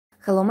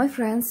Hello my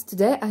friends,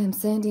 today I am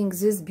sending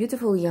this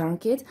beautiful yarn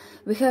kit.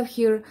 We have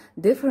here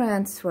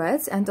different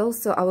threads and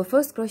also our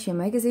first crochet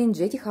magazine,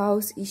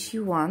 JThouse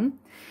issue 1.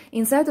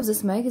 Inside of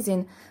this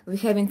magazine we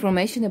have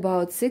information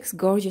about 6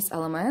 gorgeous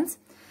elements.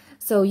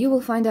 So you will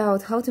find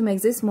out how to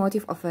make this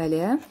motif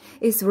Ophelia.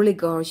 It's really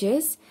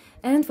gorgeous.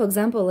 And for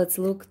example, let's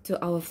look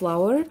to our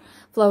flower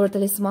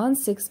talisman,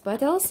 6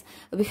 petals.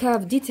 We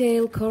have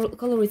detailed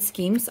colored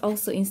schemes,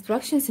 also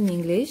instructions in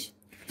English.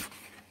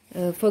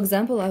 For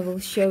example, I will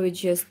show you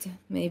just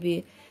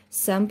maybe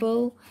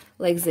sample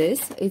like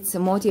this. It's a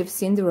motif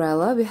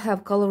Cinderella. We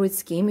have colored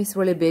scheme, it's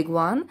really big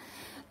one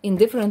in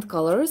different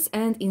colors,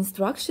 and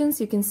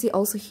instructions you can see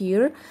also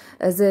here.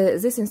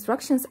 These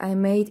instructions I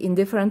made in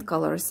different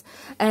colors.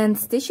 And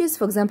stitches,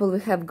 for example,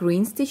 we have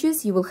green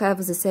stitches. You will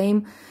have the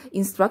same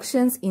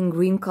instructions in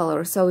green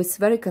color, so it's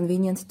very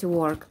convenient to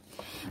work.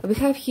 We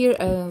have here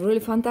really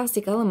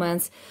fantastic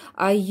elements.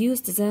 I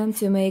used them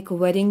to make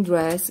wedding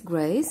dress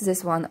grace.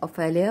 This one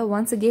Ophelia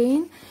once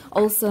again.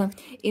 Also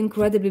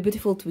incredibly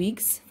beautiful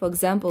twigs. For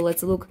example,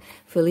 let's look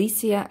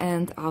Felicia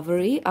and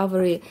Avery.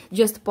 Avery,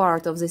 just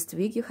part of this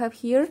twig you have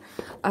here.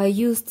 I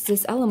used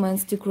these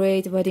elements to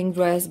create wedding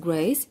dress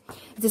grace.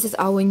 This is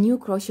our new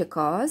crochet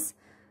cause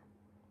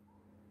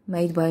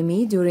made by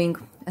me during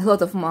a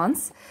lot of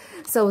months.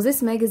 So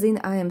this magazine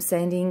I am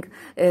sending,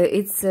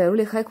 it's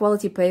really high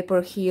quality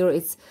paper here.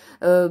 It's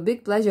a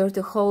big pleasure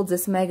to hold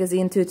this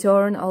magazine, to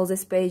turn all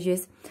these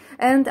pages.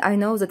 And I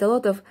know that a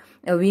lot of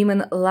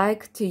women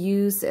like to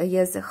use,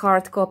 yes, a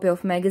hard copy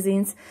of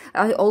magazines.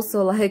 I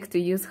also like to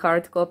use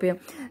hard copy.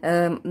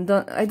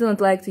 I do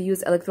not like to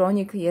use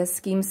electronic, yes,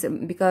 schemes,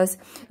 because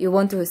you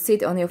want to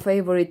sit on your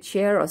favorite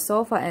chair or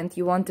sofa and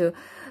you want to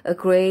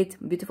create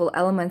beautiful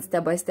elements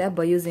step by step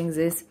by using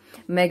these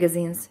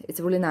magazines. It's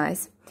really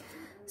nice.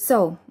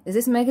 So,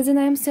 this magazine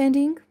I am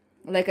sending,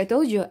 like I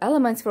told you,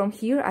 elements from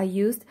here I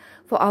used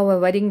for our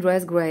wedding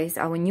dress grace,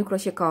 our new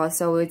crochet cause.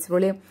 So it's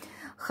really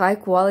high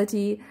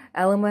quality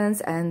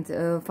elements and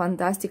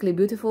fantastically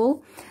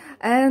beautiful.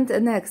 And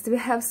next we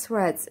have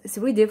threads,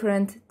 3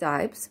 different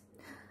types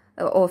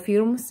or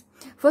firms.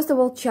 First of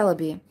all,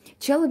 Celebi.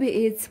 Celebi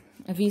is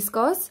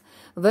viscose,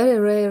 very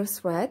rare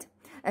thread.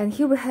 And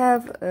here we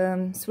have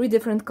 3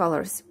 different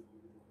colors.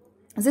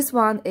 This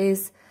one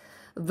is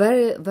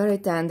very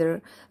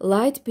tender,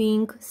 light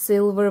pink,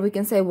 silver, we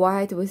can say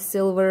white with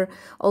silver,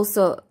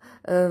 also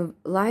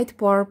light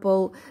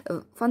purple,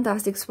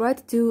 fantastic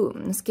thread.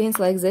 2 skeins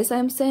like this I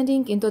am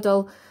sending. In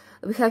total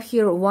we have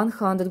here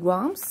 100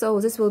 grams,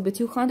 so this will be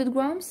 200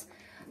 grams.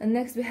 And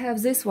next we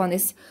have this one,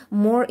 is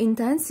more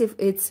intensive.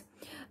 It's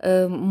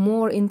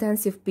more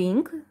intensive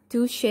pink,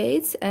 2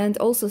 shades, and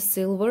also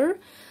silver.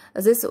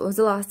 This was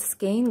the last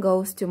skein,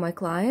 goes to my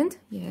client,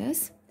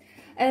 yes.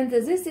 And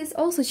this is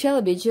also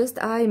Celebi, just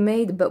I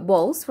made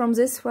balls from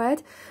this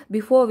thread.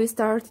 Before we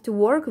start to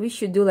work, we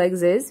should do like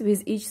this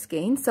with each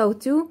skein. So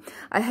 2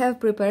 I have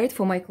prepared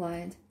for my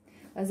client,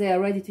 as they are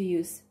ready to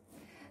use.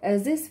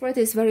 This thread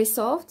is very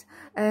soft,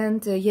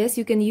 and yes,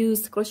 you can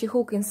use crochet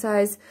hook in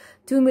size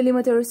 2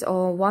 mm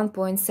or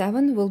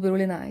 1.7, will be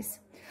really nice.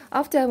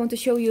 After, I want to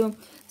show you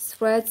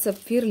thread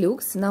Sapfir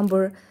Lux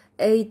number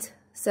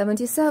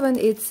 877.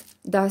 It's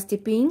dusty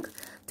pink.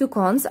 2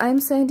 cones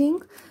I'm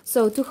sending,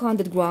 so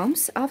 200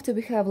 grams. After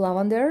we have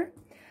lavender.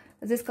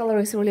 This color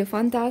is really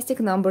fantastic,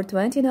 number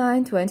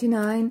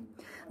 2929,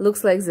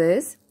 looks like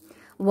this.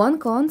 1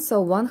 cone,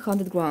 so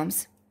 100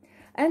 grams.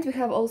 And we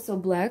have also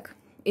black,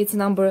 it's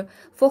number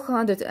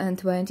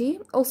 420,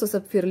 also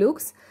Sapfir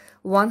Lux,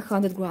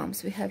 100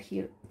 grams we have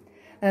here.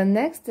 And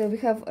next we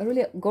have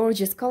really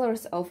gorgeous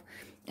colors of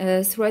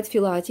thread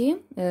Filati,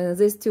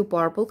 these 2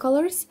 purple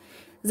colors.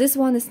 This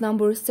one is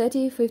number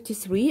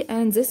 3053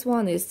 and this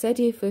one is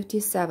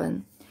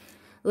 3057.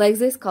 Like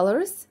these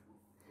colors.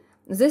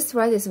 This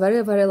thread is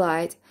very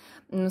light.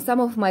 Some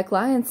of my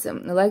clients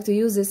like to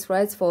use these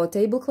threads for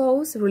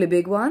tablecloths, really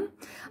big one.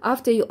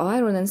 After you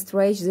iron and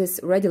stretch this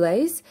ready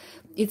lace,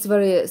 it's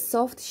very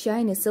soft,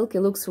 shiny, silky,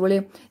 looks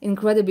really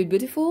incredibly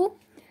beautiful.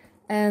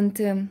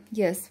 And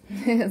yes,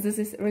 this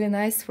is really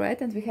nice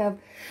thread, and we have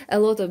a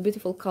lot of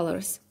beautiful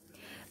colors.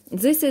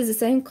 This is the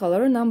same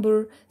color,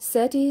 number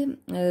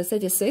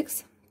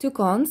 36, 2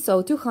 cones,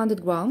 so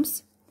 200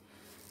 grams.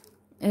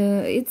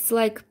 It's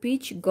like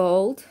peach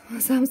gold,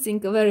 something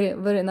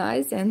very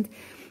nice and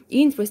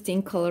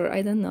interesting color.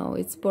 I don't know,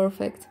 it's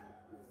perfect.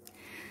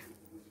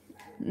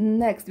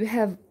 Next we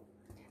have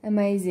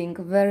amazing,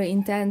 very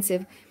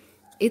intensive.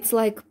 It's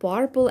like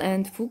purple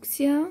and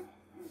fuchsia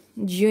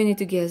joined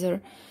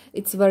together.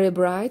 It's very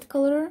bright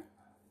color.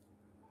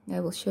 I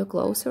will show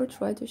closer,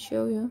 try to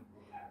show you.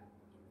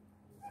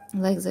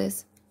 Like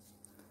this.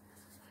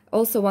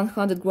 Also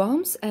 100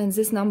 grams, and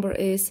this number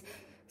is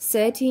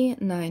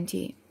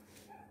 3090.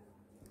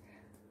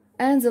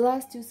 And the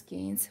last 2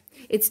 skeins,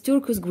 it's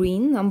turquoise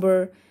green,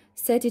 number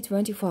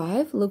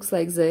 3025, looks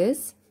like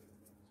this.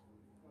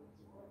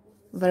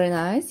 Very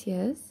nice,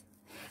 yes.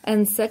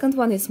 And second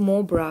one is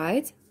more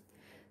bright,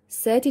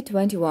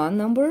 3021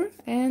 number,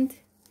 and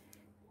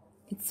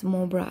it's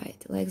more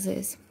bright like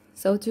this.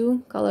 So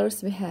 2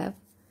 colors we have.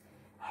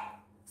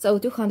 so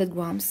 200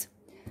 grams.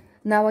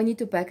 Now I need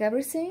to pack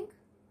everything,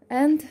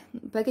 and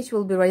package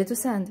will be ready to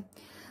send.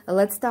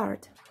 Let's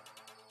start.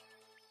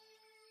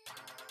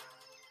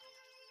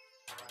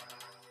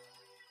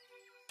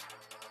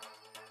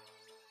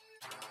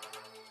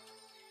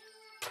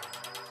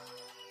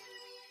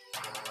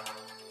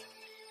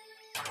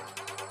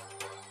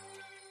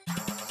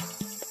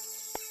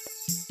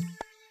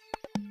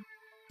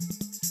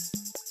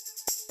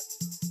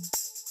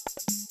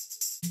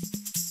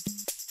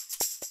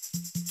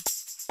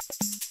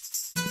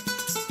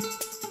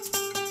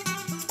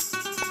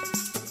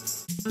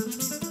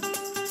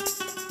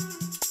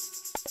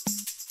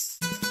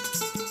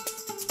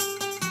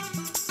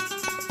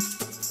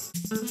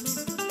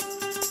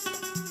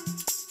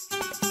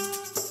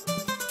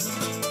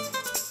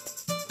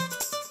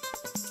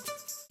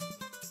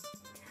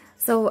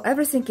 So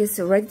everything is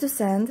ready to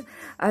send.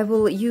 I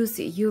will use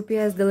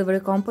UPS delivery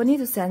company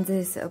to send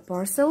this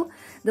parcel.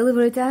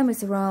 Delivery time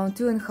is around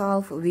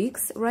 2.5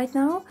 weeks right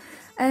now.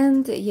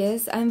 And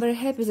yes, I'm very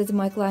happy that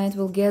my client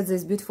will get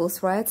these beautiful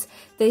threads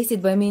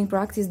tasted by me in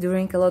practice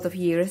during a lot of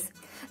years.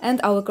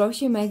 And our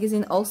crochet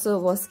magazine also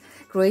was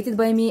created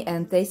by me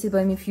and tasted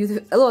by me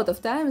a lot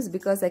of times,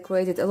 because I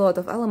created a lot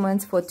of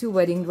elements for 2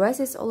 wedding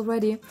dresses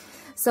already.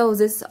 So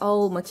this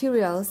all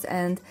materials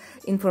and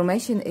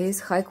information is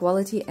high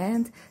quality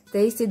and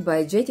tasted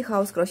by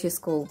JThouse Crochet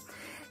School.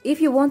 If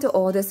you want to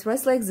order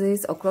threads like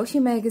this, or crochet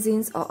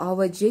magazines, or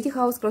our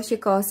JThouse crochet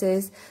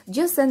courses,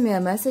 just send me a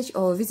message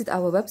or visit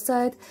our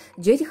website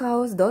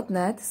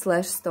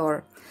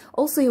jthouse.net/store.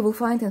 Also, you will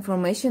find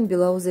information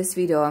below this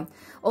video.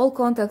 All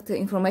contact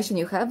information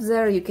you have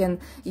there. You can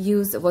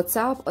use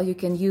WhatsApp, or you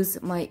can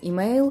use my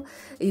email.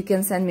 You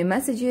can send me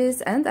messages,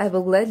 and I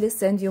will gladly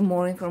send you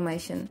more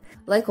information.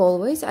 Like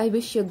always, I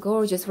wish you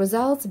gorgeous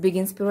results, big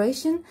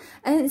inspiration,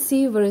 and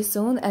see you very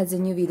soon at the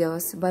new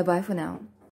videos. Bye bye for now.